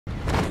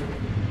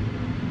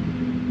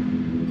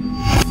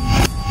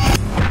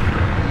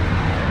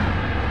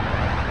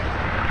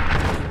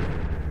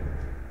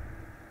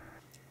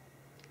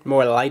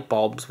More light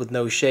bulbs with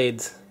no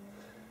shades.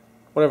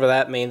 Whatever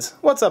that means.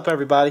 What's up,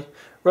 everybody?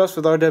 Russ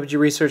with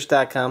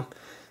RWGresearch.com.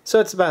 So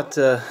it's about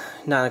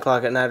 9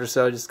 o'clock at night or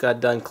so. I just got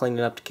done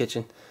cleaning up the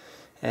kitchen.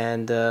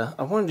 And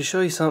I wanted to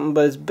show you something,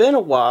 but it's been a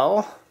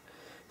while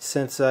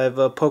since I've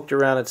poked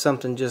around at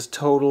something just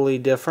totally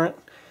different.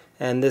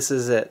 And this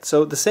is it.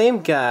 So the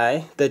same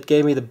guy that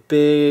gave me the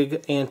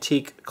big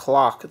antique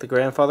clock, the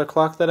grandfather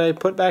clock that I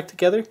put back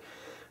together,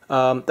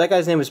 that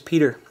guy's name is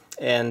Peter.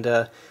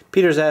 And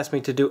Peter's asked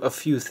me to do a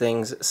few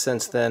things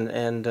since then,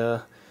 and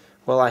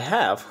well, I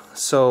have.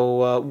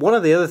 So one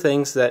of the other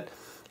things that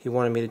he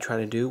wanted me to try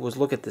to do was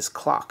look at this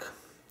clock.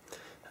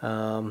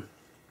 No,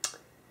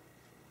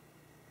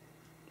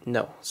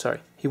 sorry.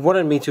 He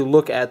wanted me to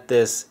look at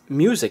this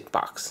music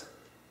box.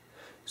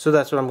 So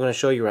that's what I'm going to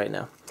show you right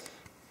now.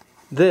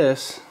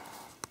 This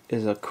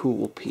is a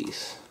cool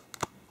piece.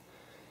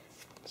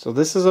 So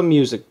this is a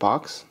music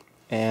box,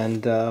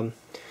 and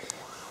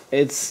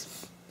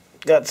it's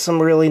got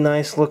some really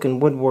nice looking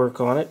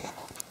woodwork on it.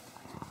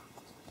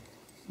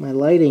 My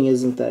lighting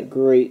isn't that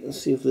great.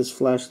 Let's see if this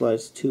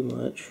flashlight's too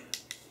much.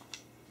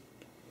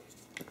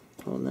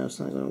 Oh, now it's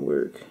not going to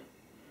work.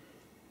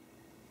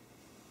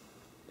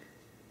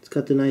 It's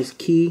got the nice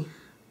key,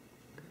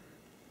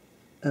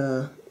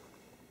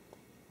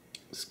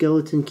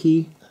 skeleton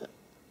key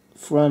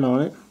front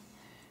on it.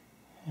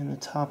 And the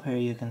top here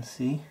you can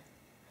see.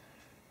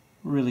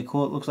 Really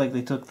cool. It looks like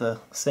they took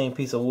the same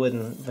piece of wood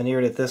and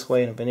veneered it this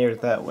way and veneered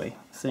it that way.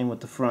 Same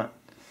with the front.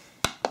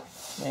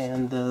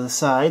 And the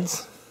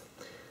sides.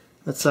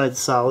 That side's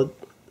solid.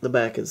 The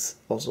back is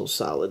also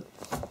solid.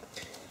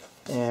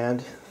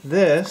 And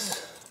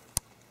this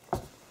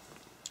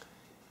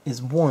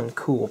is one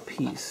cool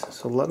piece.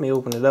 So let me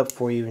open it up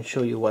for you and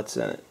show you what's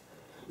in it.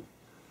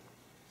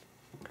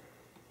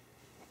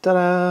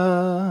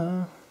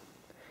 Ta-da!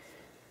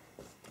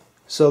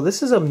 So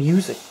this is a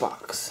music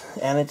box,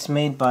 and it's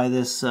made by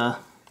this, I'm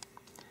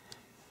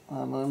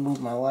going to move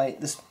my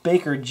light, this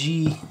Baker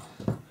G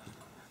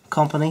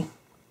company,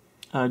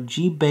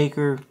 G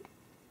Baker-Troll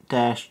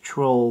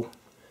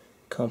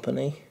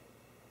company,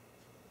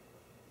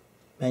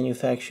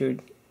 manufacturers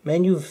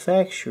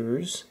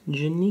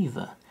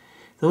Geneva.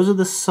 Those are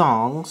the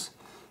songs,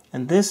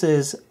 and this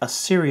is a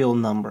serial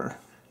number.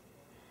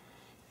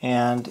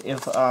 And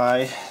if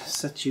I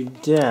set you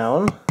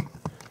down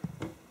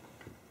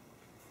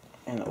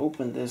and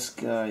open this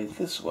guy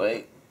this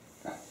way,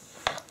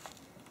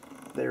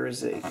 there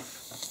is a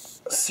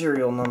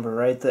serial number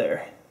right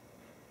there.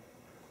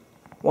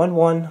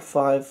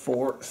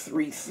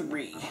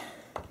 115433.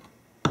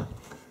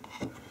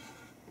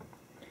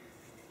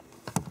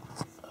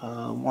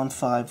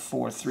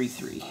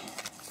 15433.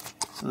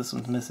 So this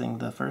one's missing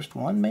the first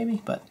one,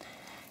 maybe, but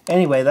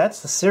anyway,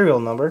 that's the serial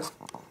number.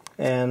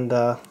 And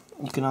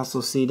you can also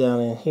see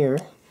down in here.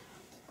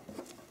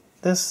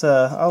 This,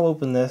 I'll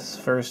open this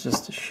first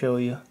just to show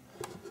you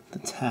the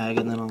tag,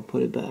 and then I'll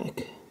put it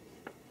back.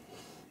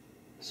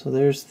 So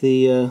there's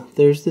the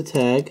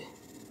tag.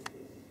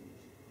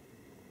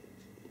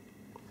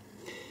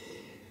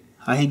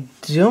 I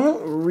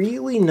don't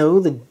really know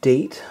the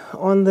date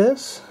on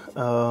this.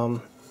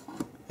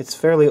 It's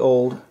fairly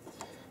old,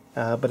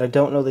 but I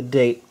don't know the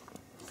date.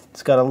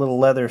 It's got a little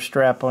leather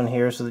strap on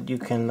here so that you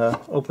can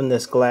open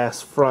this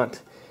glass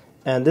front.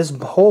 And this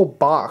whole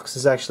box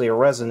is actually a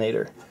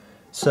resonator.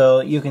 So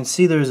you can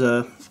see there's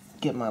a,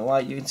 get my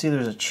light, you can see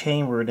there's a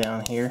chamber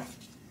down here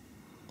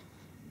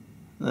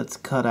that's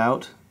cut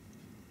out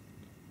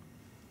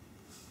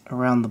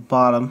around the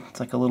bottom. It's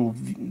like a little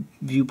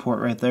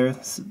viewport right there.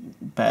 It's a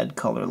bad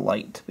color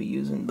light to be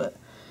using, but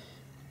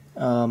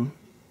you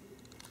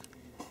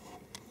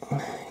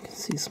can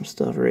see some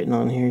stuff written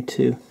on here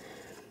too.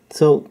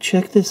 So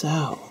check this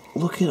out.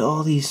 Look at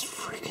all these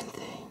freaking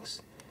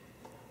things.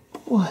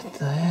 What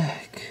the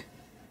heck?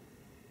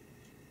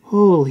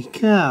 Holy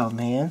cow,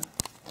 man.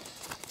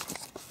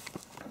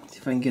 Let's see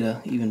if I can get an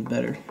even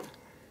better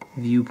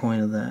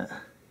viewpoint of that.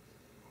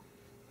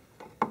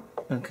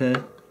 Okay.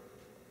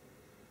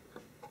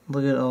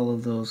 Look at all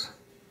of those.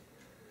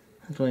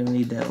 I don't even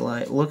need that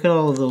light. Look at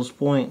all of those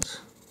points.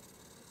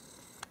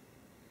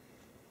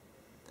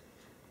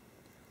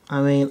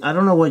 I mean, I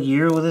don't know what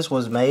year this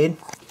was made,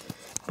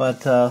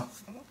 but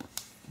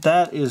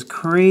that is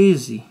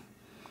crazy.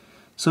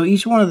 So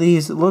each one of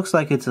these, it looks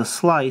like it's a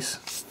slice.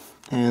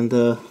 And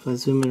if I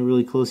zoom in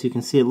really close, you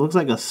can see it looks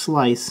like a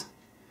slice.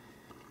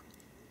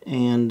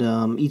 And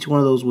each one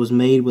of those was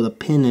made with a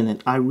pin in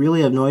it. I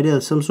really have no idea.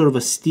 It's some sort of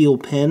a steel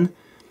pin.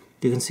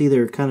 You can see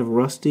they're kind of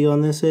rusty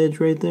on this edge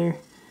right there.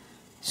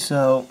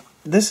 So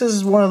this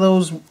is one of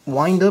those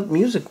wind-up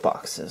music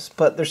boxes.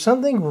 But there's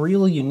something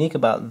really unique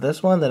about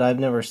this one that I've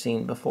never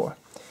seen before.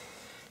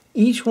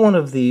 Each one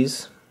of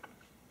these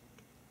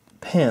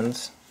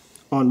pins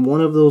on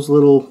one of those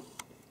little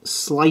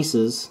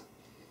slices,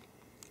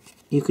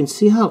 you can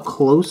see how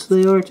close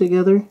they are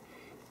together.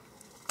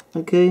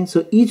 Okay,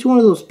 so each one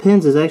of those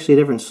pins is actually a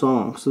different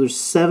song. So there's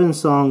 7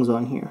 songs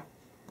on here.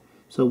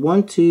 So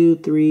 1, 2,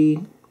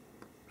 3,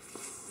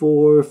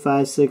 4,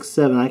 5, 6,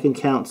 7. I can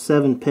count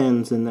 7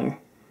 pins in there.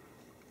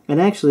 And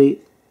actually,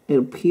 it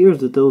appears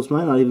that those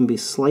might not even be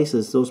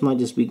slices. Those might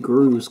just be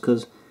grooves,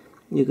 because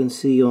you can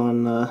see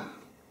on,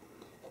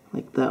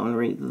 like that one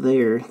right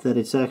there, that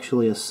it's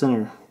actually a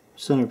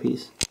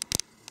centerpiece.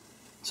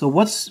 So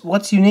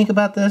what's unique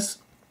about this?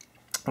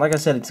 Like I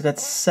said, it's got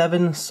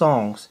 7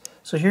 songs.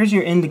 So here's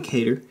your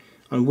indicator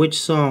on which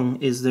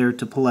song is there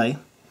to play.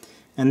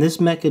 And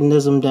this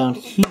mechanism down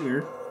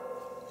here,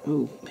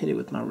 ooh, hit it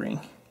with my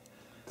ring.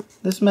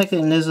 This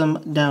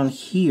mechanism down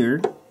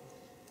here,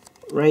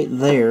 right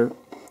there,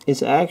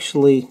 is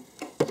actually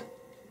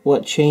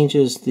what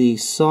changes the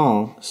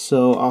song.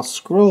 So I'll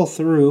scroll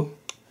through.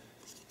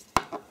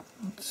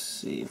 Let's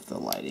see if the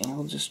lighting,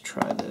 I'll just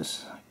try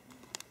this.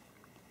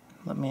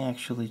 Let me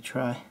actually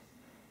try.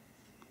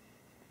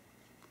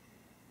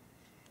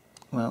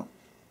 Well,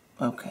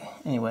 okay,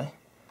 anyway,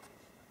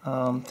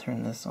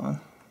 turn this on.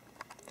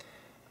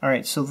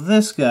 Alright, so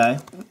this guy,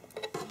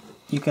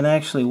 you can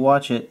actually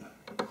watch it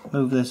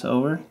move this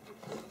over.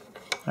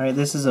 Alright,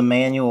 this is a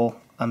manual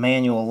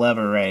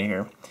lever right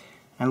here.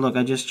 And look,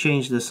 I just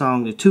changed the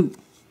song to 2.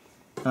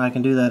 And I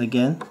can do that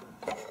again.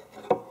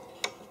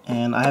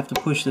 And I have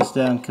to push this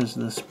down because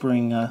the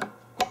spring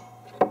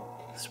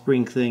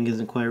thing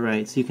isn't quite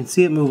right. So you can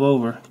see it move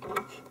over.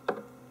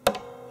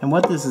 And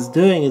what this is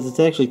doing is it's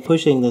actually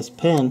pushing this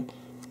pen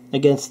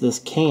against this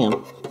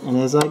cam. And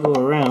as I go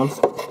around,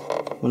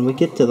 when we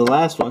get to the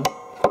last one,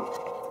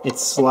 it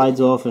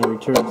slides off and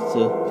returns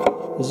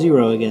to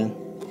 0 again.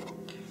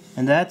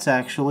 And that's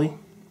actually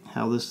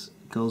how this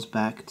goes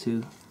back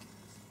to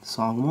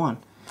song 1.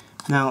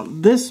 Now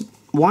this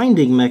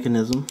winding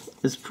mechanism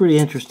is pretty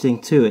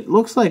interesting too. It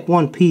looks like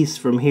one piece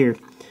from here,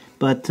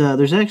 but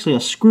there's actually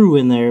a screw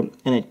in there,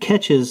 and it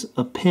catches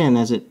a pin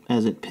as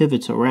it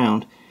pivots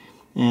around.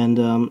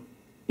 And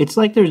it's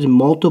like there's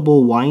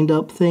multiple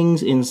wind-up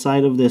things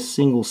inside of this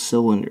single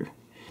cylinder.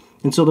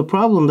 And so the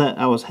problem that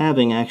I was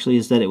having actually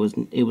is that it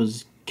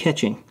was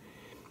catching.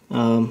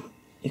 You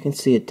can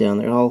see it down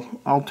there.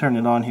 I'll turn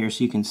it on here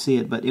so you can see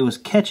it, but it was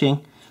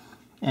catching,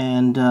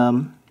 and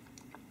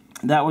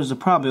that was the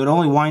problem. It would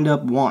only wind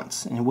up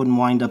once, and it wouldn't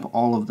wind up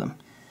all of them.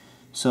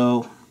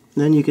 So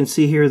then you can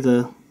see here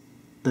the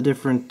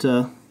different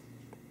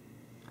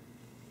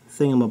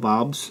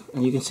thingamabobs,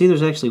 and you can see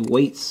there's actually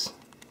weights.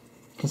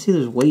 You can see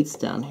there's weights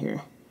down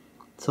here.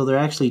 So they're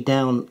actually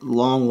down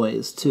long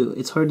ways too.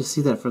 It's hard to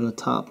see that from the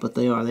top, but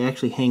they are. They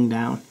actually hang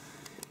down.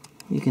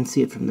 You can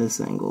see it from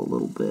this angle a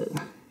little bit.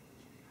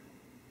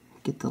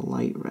 Get the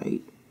light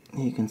right.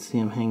 You can see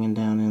them hanging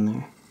down in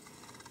there.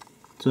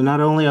 So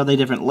not only are they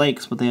different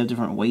lengths, but they have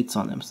different weights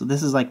on them. So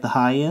this is like the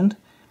high end,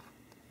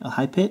 a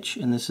high pitch,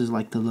 and this is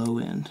like the low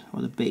end,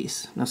 or the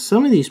bass. Now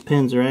some of these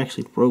pins are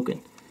actually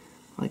broken,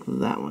 like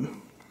that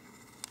one.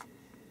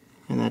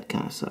 And that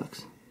kind of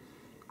sucks.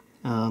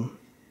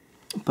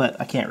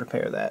 But I can't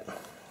repair that.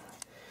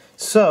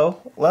 So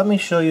let me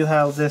show you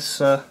how this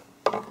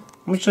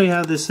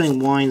thing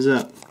winds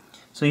up.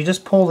 So you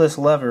just pull this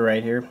lever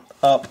right here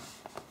up,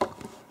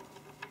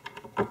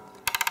 all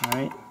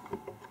right,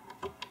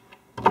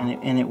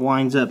 and it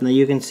winds up. Now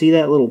you can see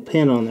that little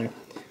pin on there.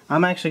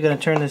 I'm actually going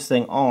to turn this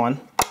thing on,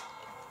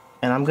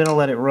 and I'm going to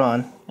let it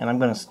run, and I'm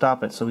going to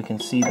stop it so we can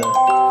see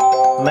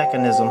the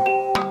mechanism.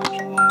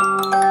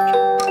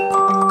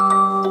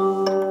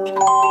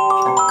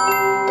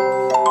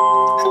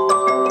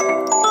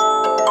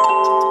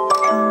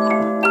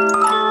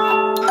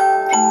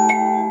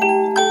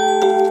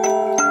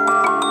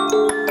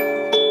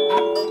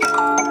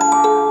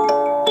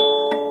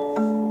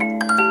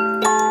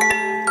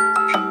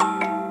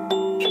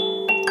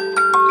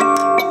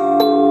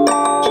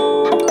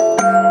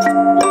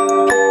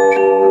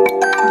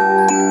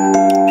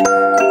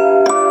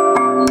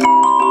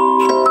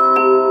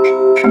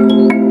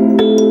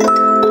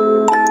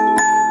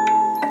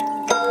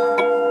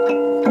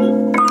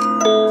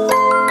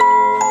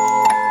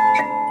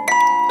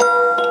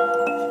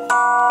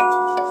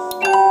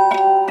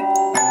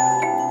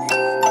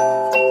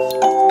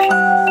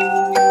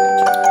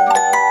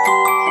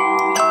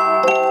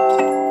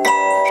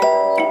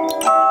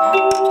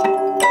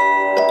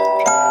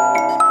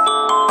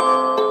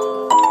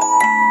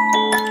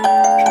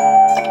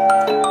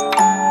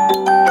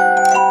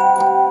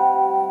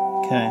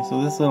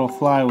 So this little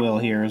flywheel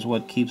here is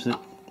what keeps it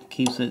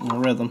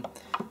in rhythm.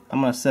 I'm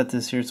going to set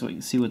this here so we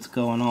can see what's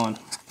going on.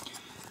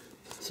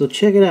 So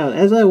check it out.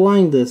 As I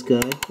wind this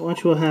guy,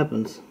 watch what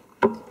happens.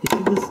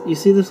 You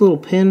see this little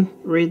pin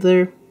right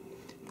there?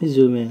 Let me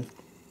zoom in.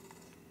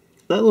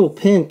 That little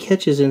pin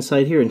catches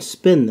inside here and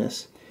spin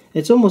this.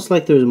 It's almost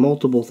like there's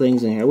multiple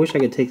things in here. I wish I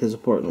could take this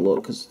apart and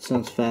look because it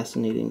sounds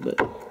fascinating, but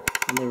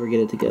I'll never get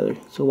it together.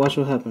 So watch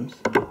what happens.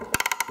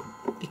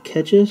 It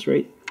catches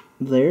right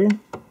there,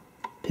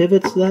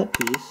 pivots that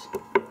piece,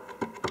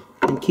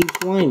 and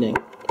keeps winding.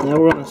 Now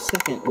we're on a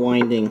second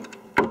winding.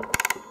 And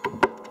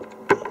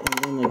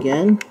then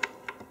again.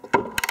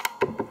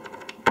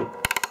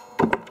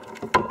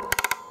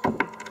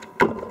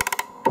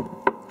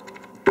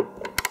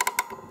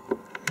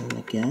 And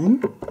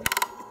again.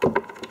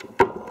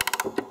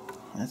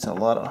 That's a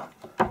lot of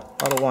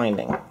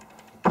winding.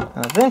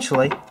 And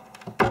eventually,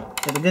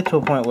 it'll get to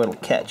a point where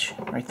it'll catch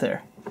right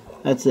there.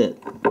 That's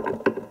it.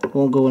 It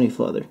won't go any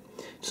further.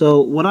 So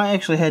what I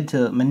actually had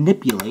to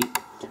manipulate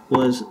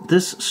was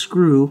this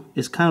screw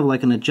is kind of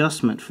like an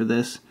adjustment for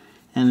this,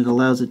 and it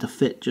allows it to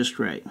fit just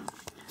right.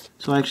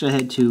 So I actually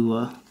had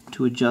to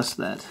adjust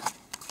that.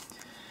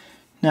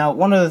 Now,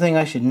 one other thing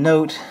I should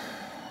note,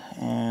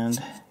 and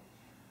I'm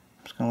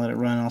just going to let it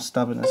run, I'll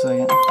stop it in a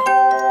second.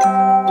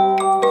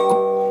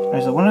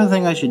 Alright, so one other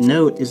thing I should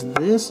note is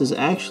this is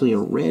actually a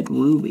red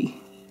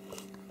ruby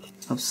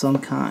of some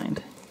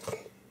kind.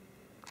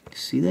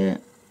 See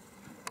that?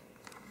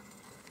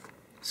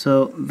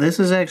 So this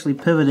is actually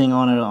pivoting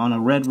on a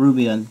red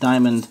ruby, a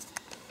diamond,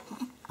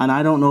 and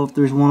I don't know if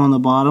there's one on the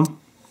bottom.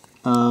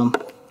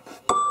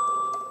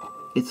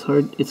 It's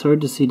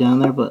hard to see down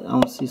there, but I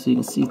want to see so you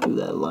can see through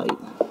that light.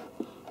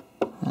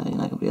 You're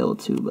not gonna be able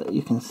to, but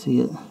you can see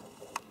it.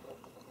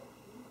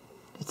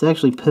 It's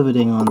actually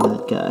pivoting on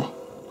that guy,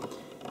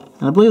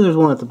 and I believe there's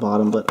one at the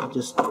bottom, but I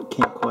just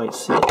can't quite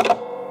see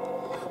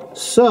it.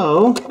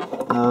 So,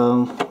 get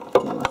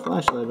my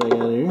flashlight back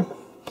out of here.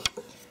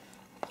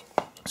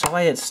 So if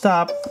I hit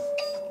stop,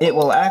 it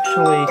will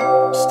actually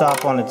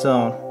stop on its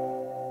own.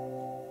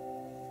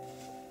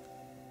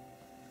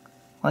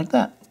 Like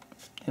that.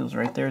 It was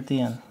right there at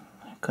the end.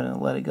 I couldn't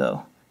let it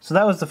go. So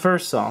that was the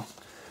first song.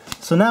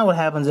 So now what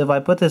happens if I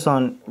put this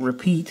on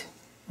repeat,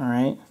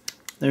 alright,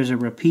 there's a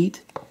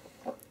repeat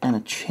and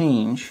a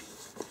change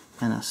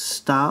and a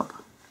stop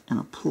and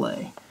a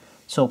play.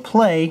 So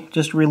play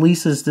just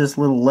releases this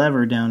little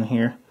lever down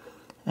here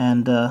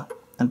and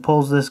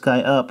pulls this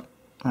guy up.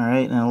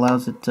 Alright, and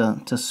allows it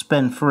to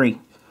spin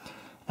free.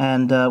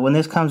 And when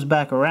this comes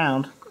back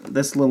around,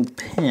 this little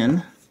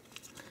pin,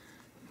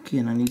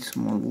 again I need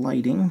some more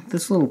lighting,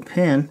 this little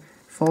pin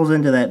falls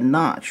into that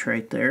notch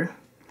right there,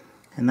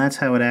 and that's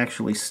how it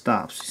actually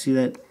stops. You see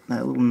that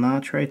little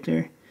notch right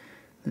there?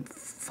 It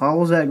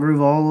follows that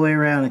groove all the way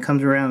around, and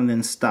comes around and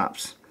then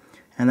stops.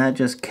 And that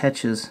just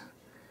catches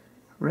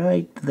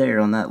right there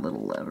on that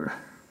little lever.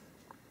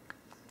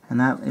 And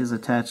that is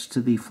attached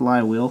to the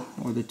flywheel,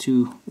 or the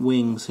two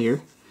wings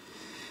here.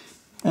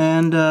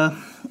 And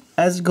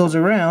as it goes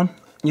around,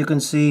 you can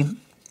see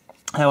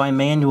how I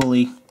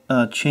manually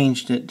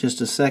changed it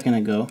just a second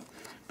ago.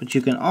 But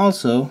you can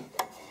also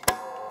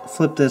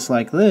flip this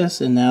like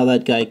this, and now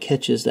that guy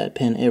catches that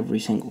pin every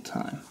single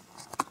time.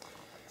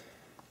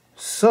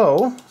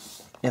 So,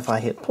 if I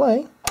hit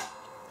play,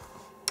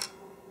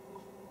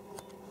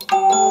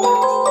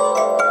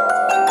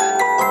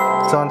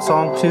 it's on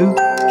song 2.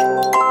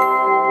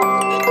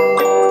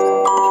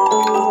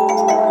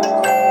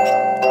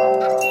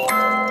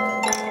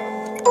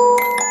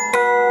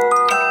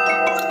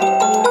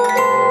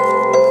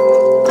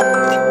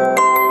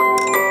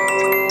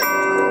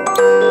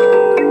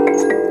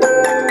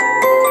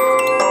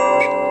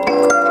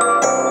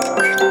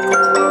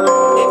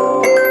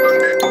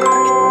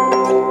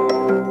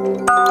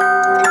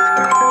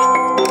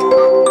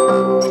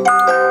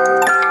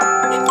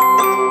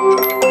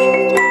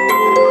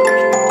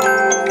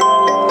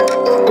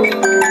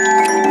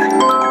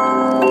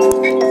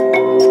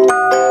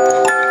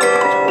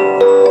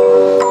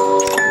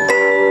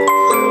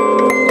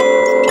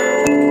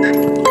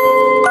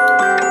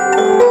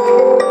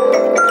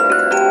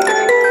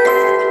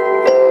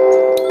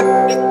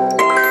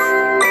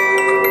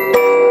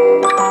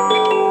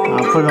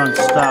 Put it on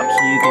stop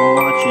so you can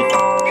watch it.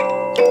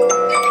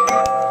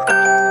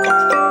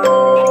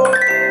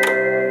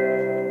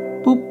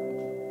 Boop.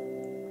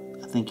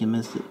 I think you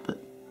missed it, but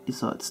you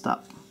saw it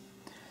stop.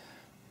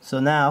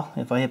 So now,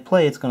 if I hit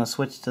play, it's going to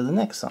switch to the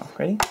next song.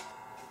 Ready?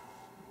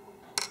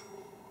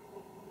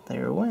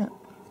 There it went.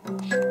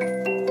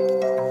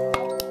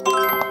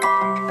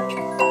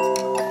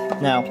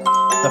 Now,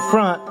 the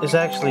front is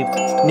actually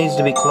needs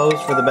to be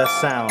closed for the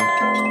best sound.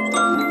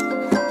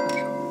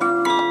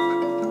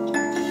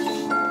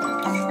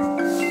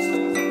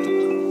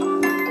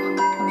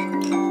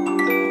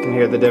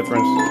 Hear the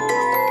difference.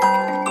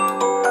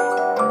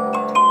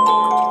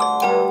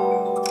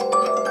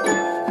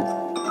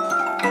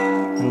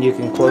 And you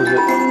can close it.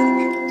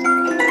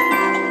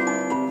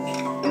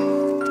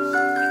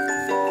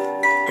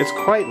 It's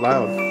quite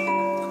loud.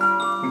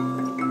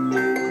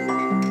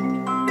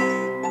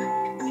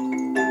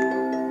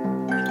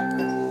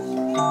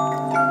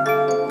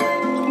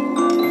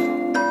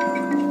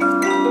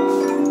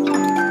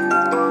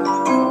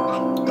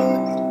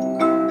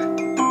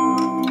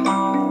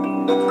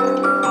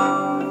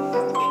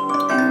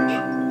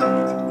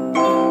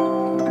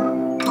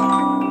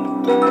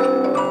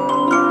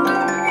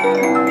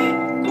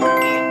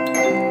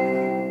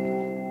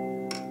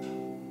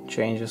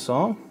 Change the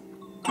song.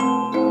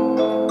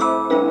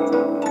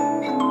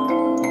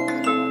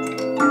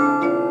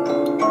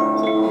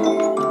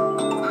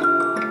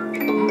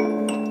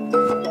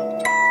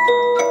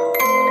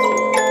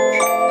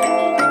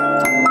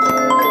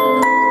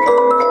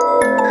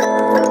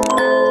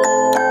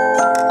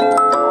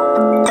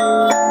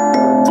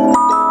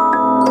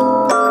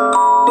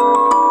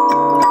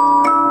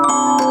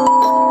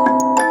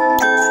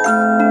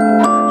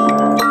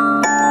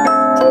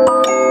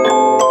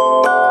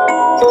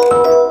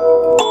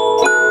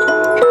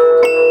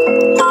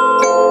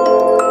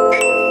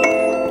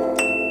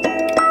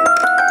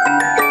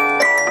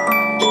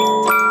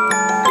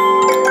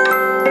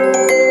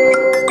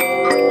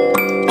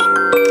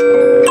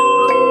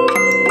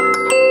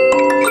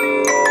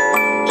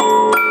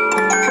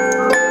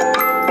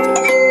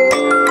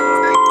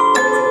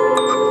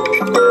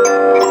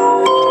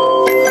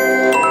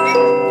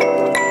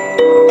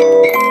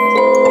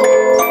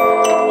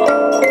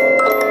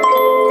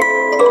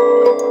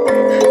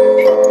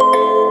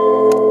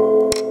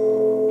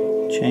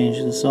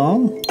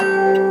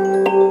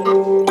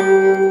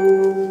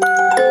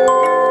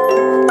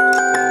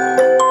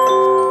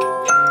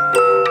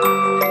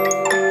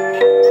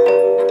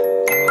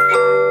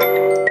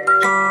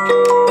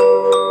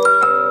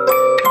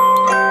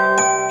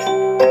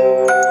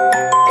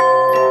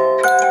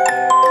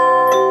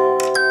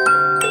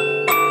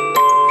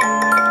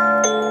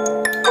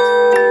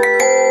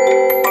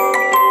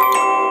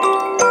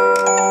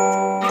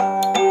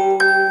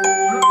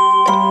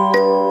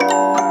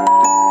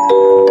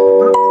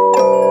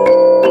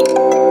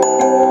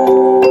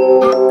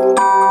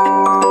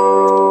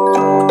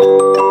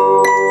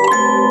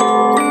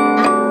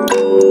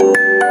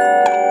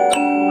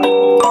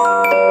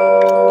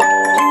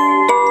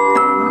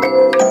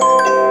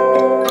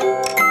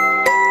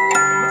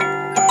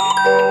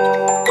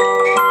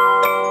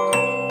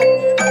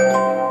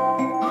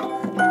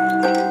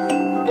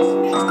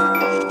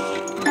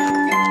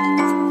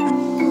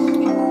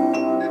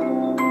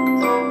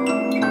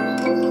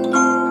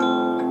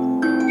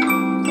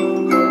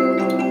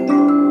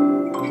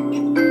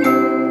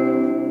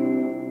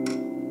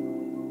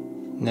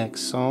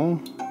 Next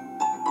song.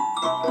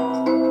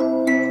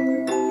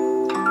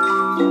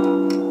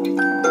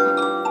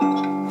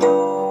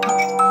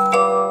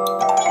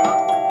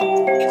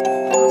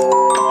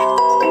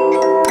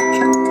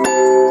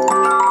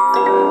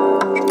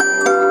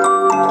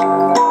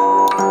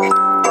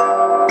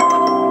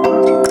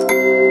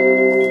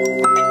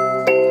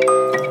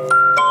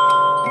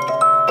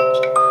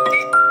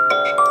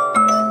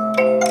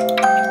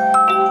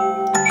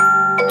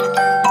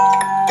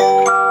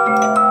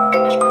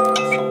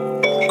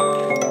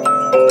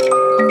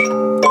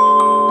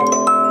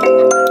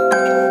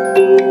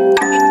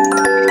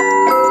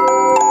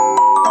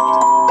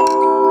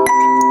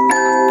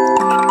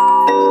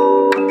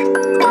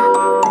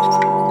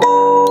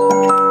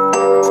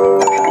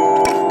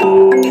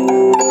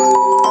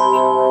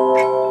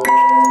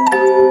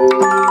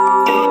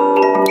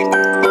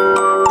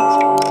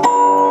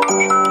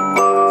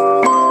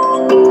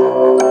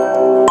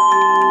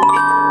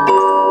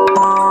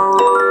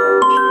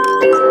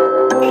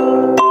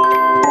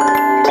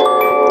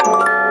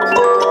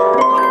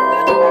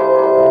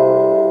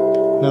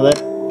 Now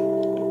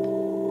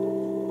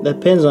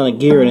that pin's on a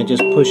gear and it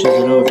just pushes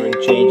it over and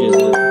changes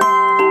it.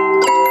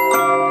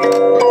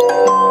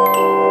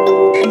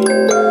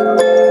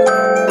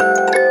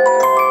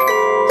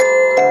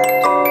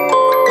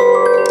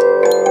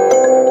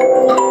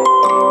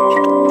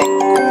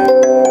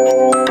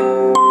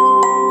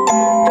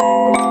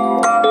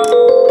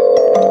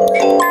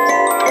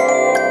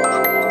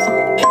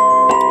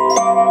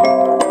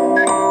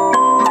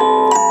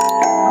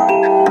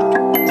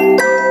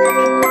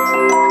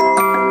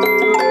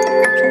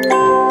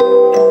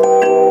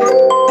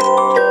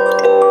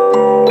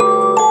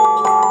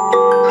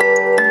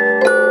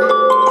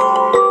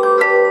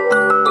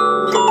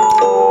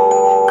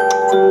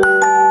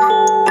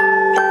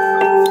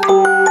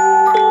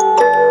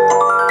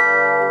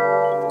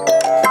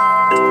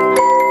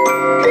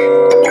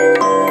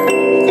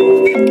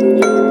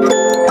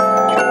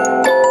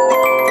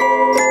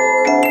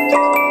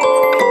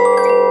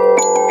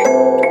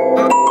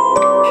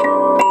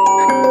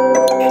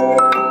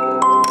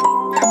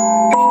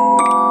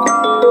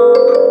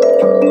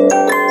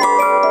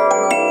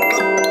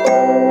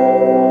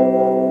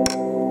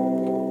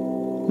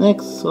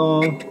 Next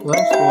song,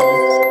 last one.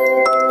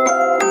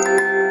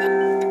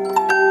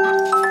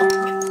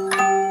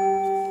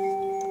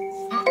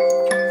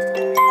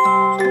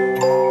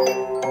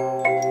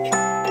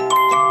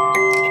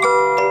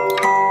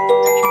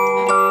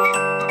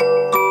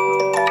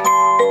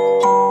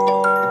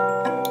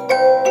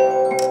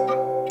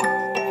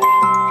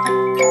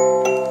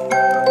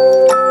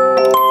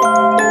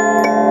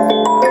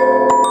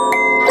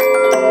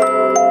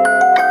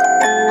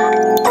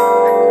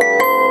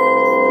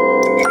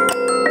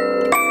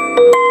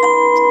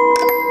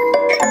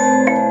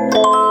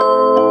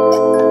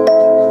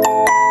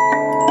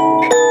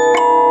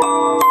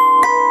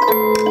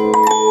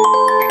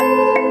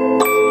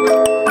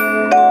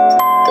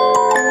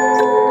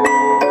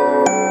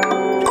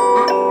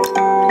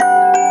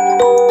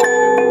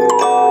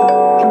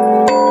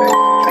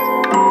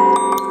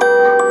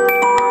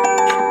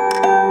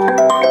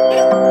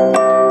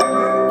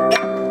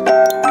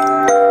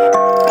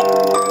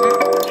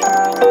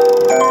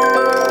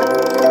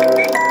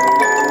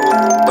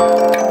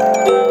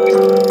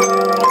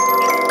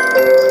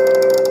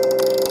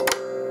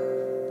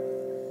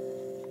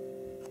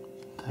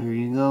 There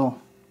you go.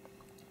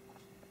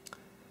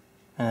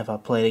 And if I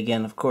play it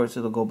again, of course,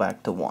 it'll go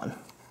back to 1.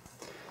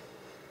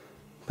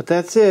 But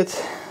that's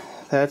it.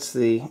 That's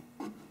the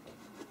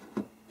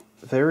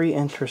very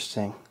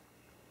interesting,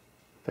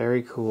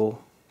 very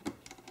cool,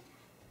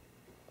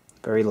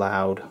 very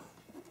loud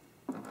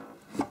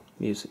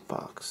music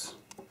box.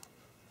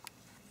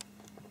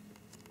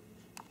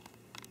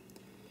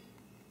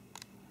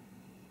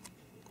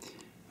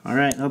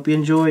 Alright, hope you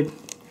enjoyed.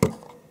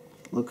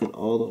 Look at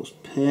all those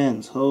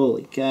pins.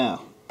 Holy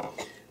cow.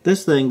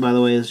 This thing, by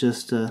the way, is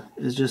just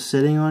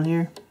sitting on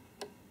here.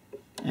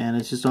 And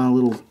it's just on a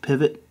little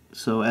pivot.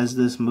 So as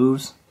this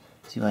moves,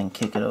 see if I can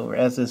kick it over.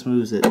 As this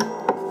moves, it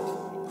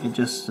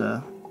just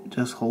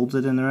holds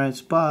it in the right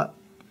spot.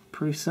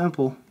 Pretty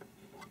simple.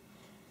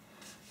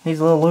 Needs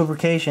a little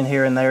lubrication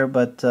here and there,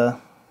 but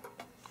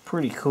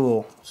pretty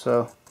cool.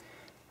 So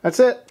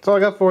that's it. That's all I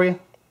got for you.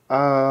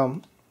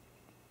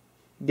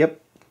 Yep.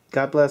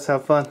 God bless.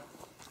 Have fun.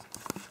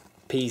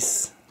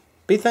 Peace.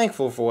 Be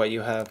thankful for what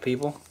you have,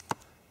 people.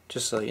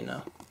 Just so you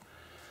know.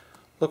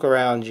 Look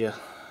around you.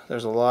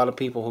 There's a lot of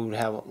people who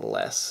have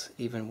less,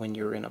 even when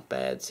you're in a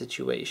bad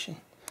situation.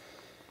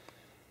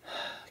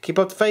 Keep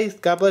up the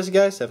faith. God bless you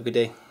guys. Have a good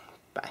day.